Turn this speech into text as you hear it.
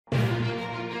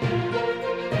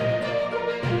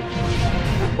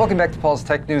Welcome back to Paul's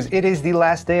Tech News. It is the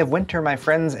last day of winter, my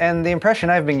friends, and the impression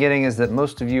I've been getting is that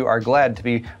most of you are glad to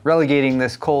be relegating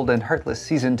this cold and heartless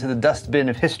season to the dustbin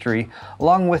of history,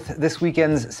 along with this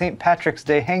weekend's St. Patrick's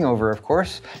Day hangover, of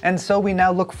course. And so we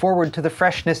now look forward to the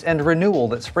freshness and renewal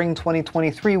that spring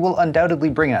 2023 will undoubtedly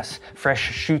bring us.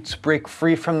 Fresh shoots break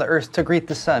free from the earth to greet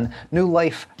the sun, new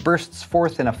life bursts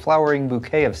forth in a flowering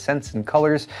bouquet of scents and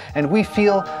colors, and we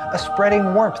feel a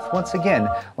spreading warmth once again,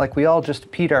 like we all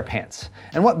just peed our pants.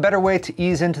 And what better way to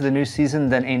ease into the new season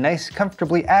than a nice,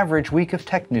 comfortably average week of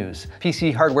tech news?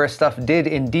 PC hardware stuff did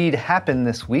indeed happen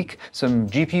this week. Some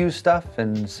GPU stuff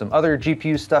and some other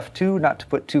GPU stuff too, not to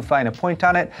put too fine a point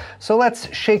on it. So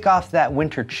let's shake off that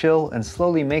winter chill and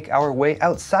slowly make our way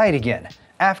outside again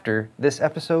after this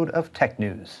episode of Tech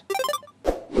News.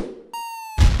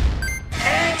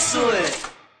 Excellent!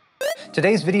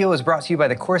 Today's video is brought to you by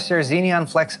the Corsair Xeneon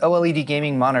Flex OLED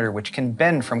gaming monitor, which can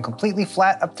bend from completely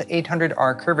flat up to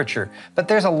 800R curvature. But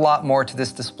there's a lot more to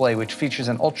this display, which features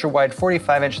an ultra-wide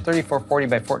 45-inch 3440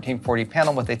 by 1440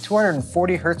 panel with a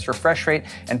 240Hz refresh rate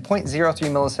and 0.03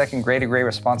 millisecond gray-to-gray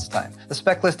response time. The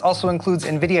spec list also includes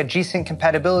NVIDIA G-Sync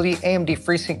compatibility, AMD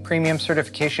FreeSync Premium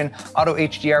certification, Auto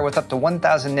HDR with up to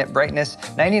 1000 nit brightness,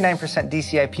 99%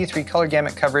 DCI P3 color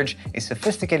gamut coverage, a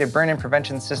sophisticated burn-in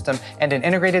prevention system, and an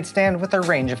integrated stand with a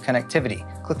range of connectivity.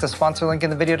 Click the sponsor link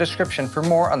in the video description for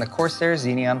more on the Corsair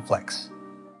Xeneon Flex.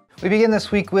 We begin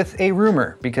this week with a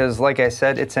rumor, because like I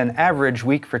said, it's an average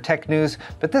week for tech news,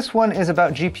 but this one is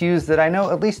about GPUs that I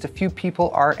know at least a few people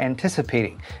are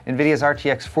anticipating. NVIDIA's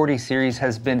RTX 40 series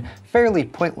has been fairly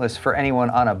pointless for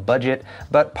anyone on a budget,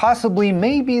 but possibly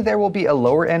maybe there will be a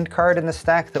lower end card in the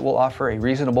stack that will offer a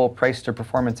reasonable price to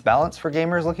performance balance for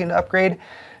gamers looking to upgrade.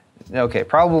 Okay,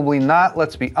 probably not,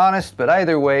 let's be honest, but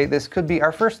either way, this could be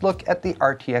our first look at the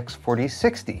RTX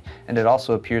 4060, and it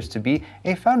also appears to be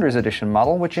a Founders Edition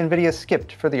model, which NVIDIA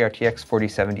skipped for the RTX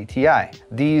 4070 Ti.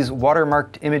 These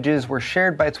watermarked images were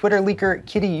shared by Twitter leaker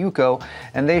Kitty Yuko,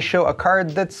 and they show a card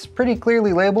that's pretty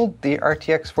clearly labeled the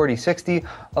RTX 4060,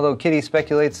 although Kitty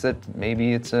speculates that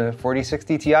maybe it's a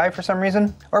 4060 Ti for some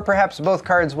reason. Or perhaps both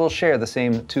cards will share the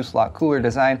same 2-slot cooler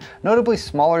design, notably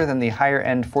smaller than the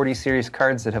higher-end 40 series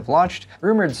cards that have launched.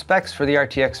 Rumored specs for the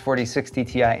RTX 4060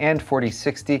 Ti and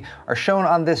 4060 are shown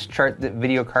on this chart that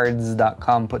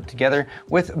videocards.com put together,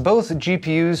 with both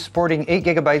GPUs sporting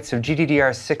 8GB of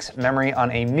GDDR6 memory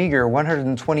on a meager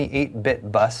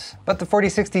 128-bit bus. But the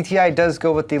 4060 Ti does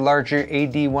go with the larger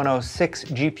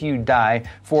AD106 GPU die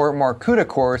for more CUDA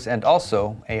cores and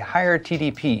also a higher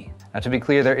TDP. Now, to be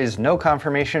clear, there is no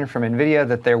confirmation from NVIDIA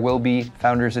that there will be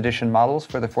Founders Edition models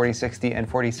for the 4060 and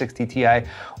 4060 Ti,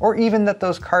 or even that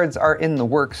those cards are in the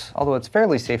works, although it's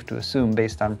fairly safe to assume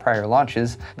based on prior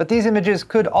launches. But these images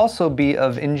could also be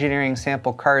of engineering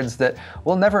sample cards that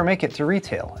will never make it to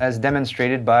retail, as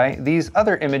demonstrated by these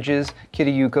other images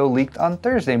Kitty Yuko leaked on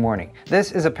Thursday morning.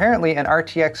 This is apparently an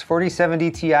RTX 4070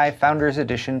 Ti Founders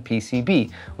Edition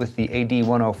PCB, with the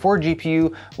AD104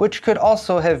 GPU, which could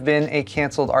also have been a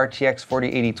cancelled RTX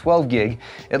 4080 12GB.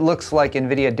 It looks like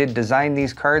NVIDIA did design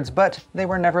these cards, but they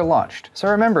were never launched. So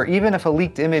remember, even if a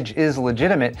leaked image is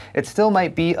legitimate, it still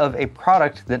might be of a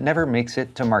product that never makes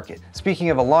it to market.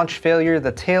 Speaking of a launch failure,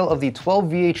 the tale of the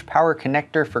 12VH power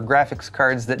connector for graphics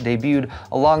cards that debuted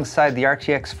alongside the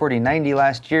RTX 4090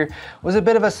 last year was a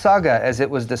bit of a saga, as it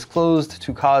was disclosed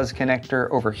to cause connector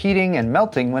overheating and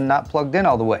melting when not plugged in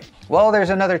all the way. Well,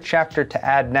 there's another chapter to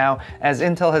add now, as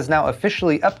Intel has now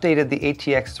officially updated the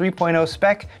ATX 3.0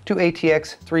 spec to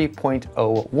ATX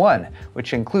 3.01,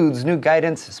 which includes new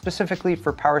guidance specifically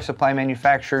for power supply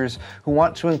manufacturers who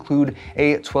want to include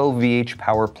a 12VH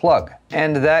power plug.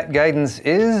 And that guidance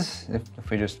is, if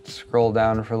we just scroll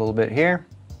down for a little bit here,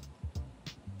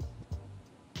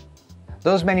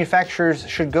 those manufacturers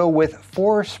should go with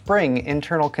 4-spring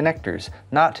internal connectors,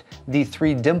 not the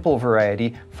 3-dimple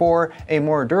variety, for a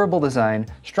more durable design,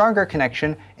 stronger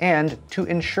connection, and to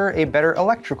ensure a better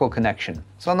electrical connection.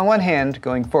 So on the one hand,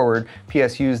 going forward,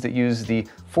 PSUs that use the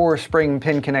 4-spring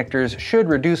pin connectors should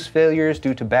reduce failures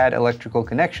due to bad electrical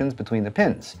connections between the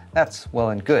pins. That's well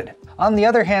and good. On the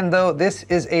other hand though, this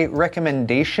is a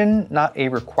recommendation, not a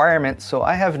requirement, so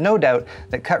I have no doubt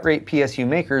that cut-rate PSU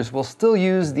makers will still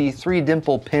use the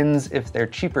 3-dimple pins if they're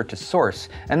cheaper to source,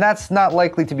 and that's not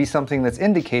likely to be something that's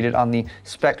indicated on the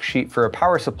spec sheet for a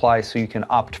power supply, so you can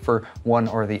opt for one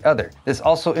or the other. This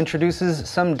also introduces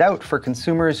some doubt for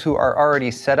consumers who are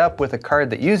already set up with a card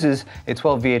that uses a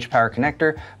 12VH power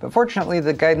connector, but fortunately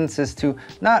the guidance is to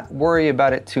not worry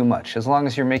about it too much. As long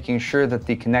as you're making sure that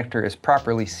the connector is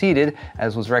properly seated,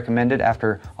 as was recommended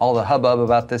after all the hubbub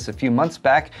about this a few months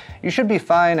back, you should be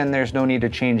fine and there's no need to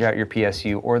change out your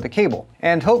PSU or the cable.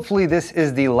 And hopefully this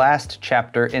is the last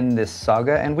chapter in this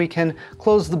saga and we can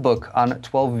close the book on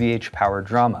 12VH power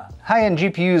drama. High-end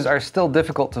GPUs are still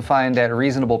difficult to find at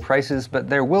reasonable prices, but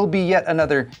there will be yet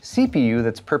another CPU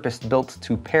that's purpose-built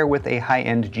to pair with a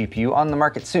high-end GPU on the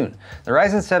market soon. The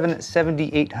Ryzen 7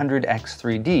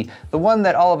 7800X3D, the one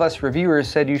that all of us reviewers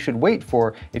said you should wait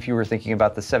for if you were thinking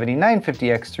about the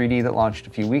 7950X3D that launched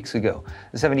a few weeks ago.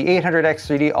 The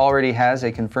 7800X3D already has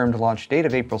a confirmed launch date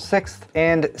of April 6th,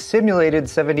 and simulated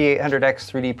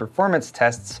 7800X3D performance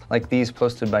tests, like these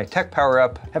posted by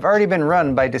TechPowerUp, have already been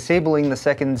run by disabling the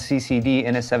second CCD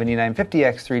in a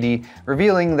 7950X3D,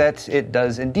 revealing that it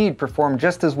does indeed perform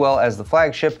just as well as the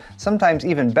flagship, sometimes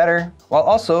even better, while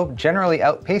also generally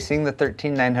outpacing the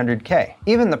 13900K.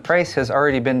 Even the price has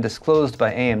already been disclosed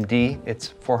by AMD.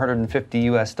 It's $450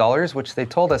 US, which they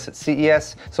told us at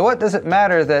CES. So what does it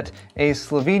matter that a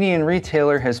Slovenian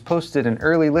retailer has posted an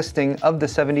early listing of the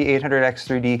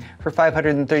 7800X3D for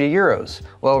 530 euros?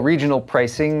 Well, regional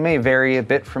pricing may vary a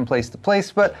bit from place to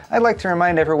place, but I'd like to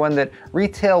remind everyone that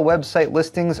retail website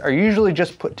listings are usually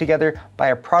just put together by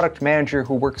a product manager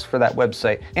who works for that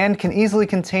website and can easily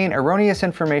contain erroneous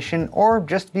information or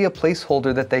just be a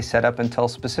placeholder that they set up until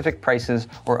specific prices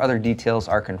or other details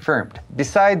are confirmed.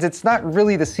 Besides, it's not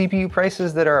really the CPU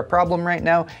prices that are a problem right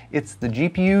now, it's the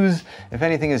GPUs. If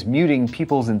anything is muting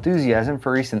people's enthusiasm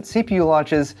for recent CPU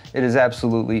launches, it is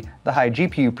absolutely the high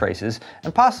GPU prices,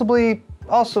 and possibly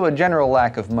also a general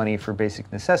lack of money for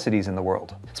basic necessities in the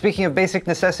world. Speaking of basic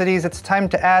necessities, it's time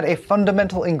to add a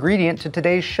fundamental ingredient to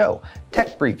today's show,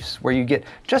 tech briefs, where you get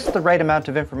just the right amount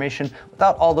of information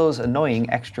without all those annoying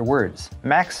extra words.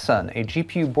 MaxSun, a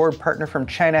GPU board partner from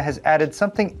China, has added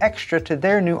something extra to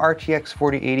their new RTX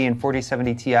 4080 and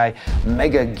 4070 Ti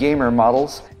mega gamer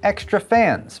models: extra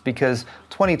fans, because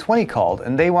 2020 called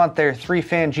and they want their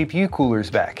 3-fan GPU coolers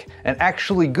back. An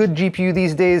actually good GPU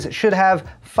these days should have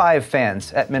 5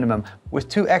 fans at minimum, with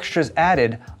 2 extras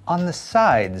added on the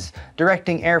sides,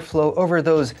 directing airflow over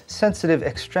those sensitive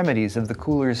extremities of the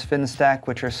cooler's fin stack,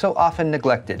 which are so often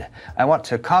neglected. I want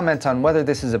to comment on whether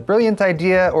this is a brilliant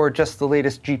idea or just the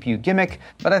latest GPU gimmick,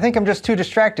 but I think I'm just too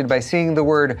distracted by seeing the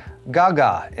word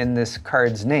Gaga in this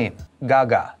card's name.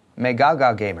 Gaga. Me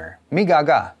Gaga gamer. Me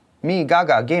Gaga. Me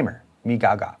Gaga gamer. Me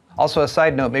Gaga. Also, a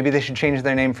side note, maybe they should change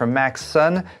their name from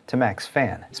MaxSun to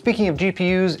MaxFan. Speaking of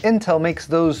GPUs, Intel makes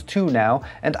those too now,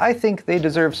 and I think they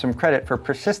deserve some credit for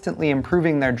persistently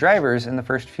improving their drivers in the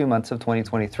first few months of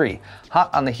 2023. Hot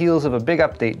on the heels of a big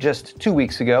update just 2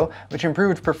 weeks ago, which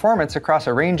improved performance across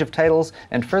a range of titles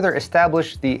and further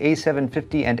established the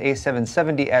A750 and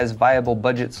A770 as viable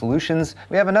budget solutions,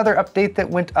 we have another update that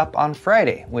went up on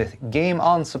Friday, with Game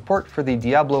On support for the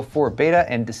Diablo 4 beta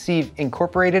and Deceive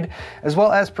Incorporated, as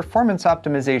well as performance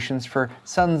optimizations for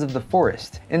Sons of the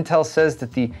Forest. Intel says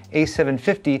that the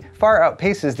A750 far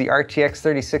outpaces the RTX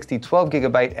 3060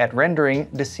 12GB at rendering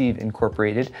Deceive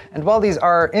Incorporated, and while these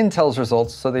are Intel's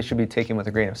results, so they should be taken with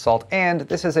a grain of salt, and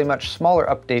this is a much smaller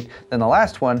update than the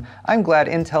last one, I'm glad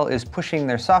Intel is pushing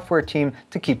their software team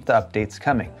to keep the updates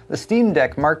coming. The Steam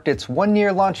Deck marked its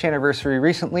 1-year launch anniversary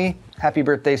recently. Happy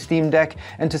birthday, Steam Deck,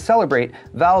 and to celebrate,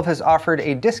 Valve has offered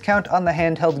a discount on the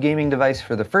handheld gaming device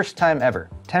for the first time ever,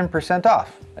 10%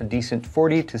 off. A decent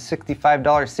 $40 to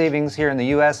 $65 savings here in the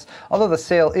US, although the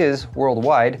sale is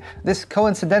worldwide. This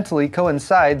coincidentally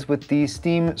coincides with the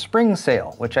Steam Spring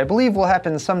Sale, which I believe will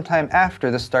happen sometime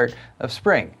after the start of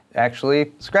spring.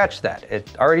 Actually, scratch that. It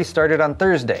already started on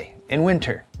Thursday, in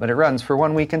winter, but it runs for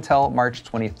 1 week until March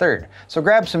 23rd. So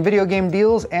grab some video game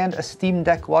deals and a Steam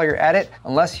Deck while you're at it,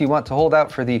 unless you want to hold out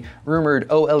for the rumored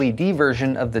OLED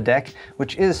version of the deck,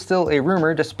 which is still a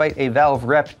rumor despite a Valve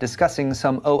rep discussing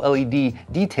some OLED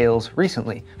details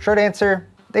recently. Short answer,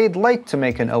 they'd like to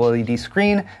make an OLED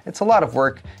screen. It's a lot of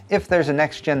work. If there's a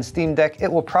next-gen Steam Deck, it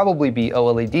will probably be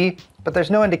OLED, but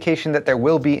there's no indication that there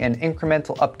will be an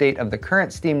incremental update of the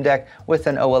current Steam Deck with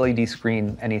an OLED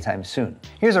screen anytime soon.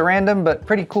 Here's a random but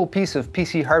pretty cool piece of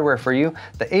PC hardware for you,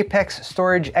 the Apex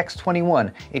Storage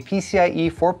X21, a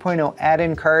PCIe 4.0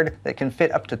 add-in card that can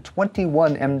fit up to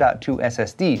 21 M.2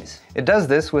 SSDs. It does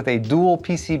this with a dual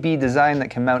PCB design that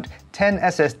can mount 10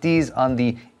 SSDs on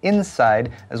the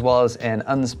inside, as well as an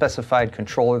unspecified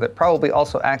controller that probably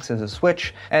also acts as a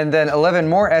switch, and then 11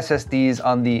 more SSDs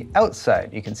on the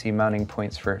outside. You can see mounted mounting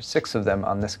points for 6 of them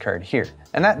on this card here.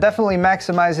 And that definitely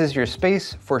maximizes your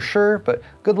space for sure, but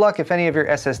good luck if any of your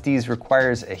SSDs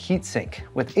requires a heatsink.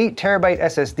 With 8TB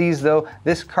SSDs though,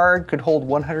 this card could hold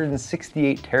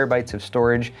 168 terabytes of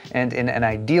storage, and in an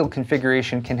ideal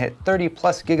configuration can hit 30+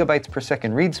 gigabytes per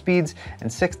second read speeds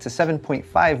and 6 to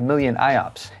 7.5 million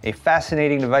IOPS. A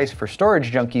fascinating device for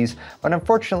storage junkies, but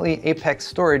unfortunately Apex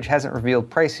Storage hasn't revealed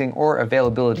pricing or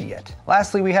availability yet.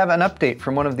 Lastly, we have an update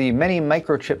from one of the many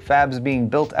microchip fabs being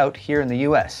built out here in the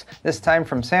US, this time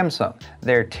from Samsung.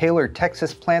 Their Taylor,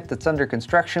 Texas plant that's under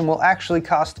construction will actually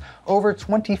cost over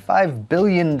 $25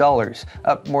 billion,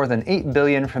 up more than $8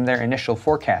 billion from their initial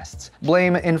forecasts.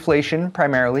 Blame inflation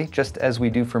primarily, just as we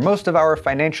do for most of our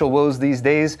financial woes these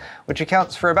days, which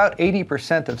accounts for about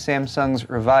 80% of Samsung's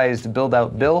revised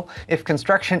build-out bill. If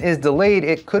construction is delayed,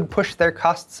 it could push their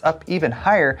costs up even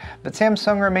higher, but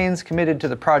Samsung remains committed to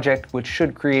the project, which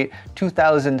should create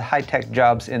 2,000 high-tech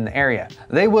jobs in the area.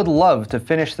 They would love to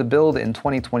finish the build in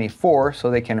 2024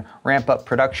 so they can ramp up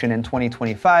production in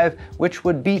 2025, which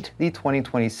would beat the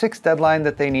 2026 deadline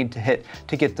that they need to hit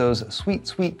to get those sweet,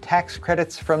 sweet tax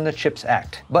credits from the CHIPS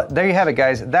Act. But there you have it,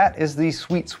 guys. That is the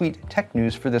sweet, sweet tech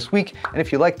news for this week. And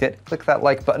if you liked it, click that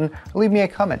like button or leave me a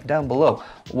comment down below.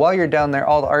 While you're down there,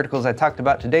 all the articles I talked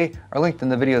about today are linked in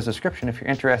the video's description if you're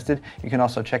interested. You can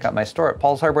also check out my store at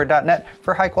paulshardware.net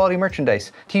for high quality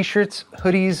merchandise, t-shirts,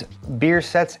 hoodies, beer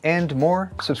sets, and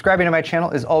more. Subscribing to my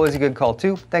channel is always a good call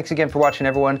too. Thanks again for watching,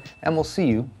 everyone, and we'll see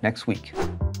you next week.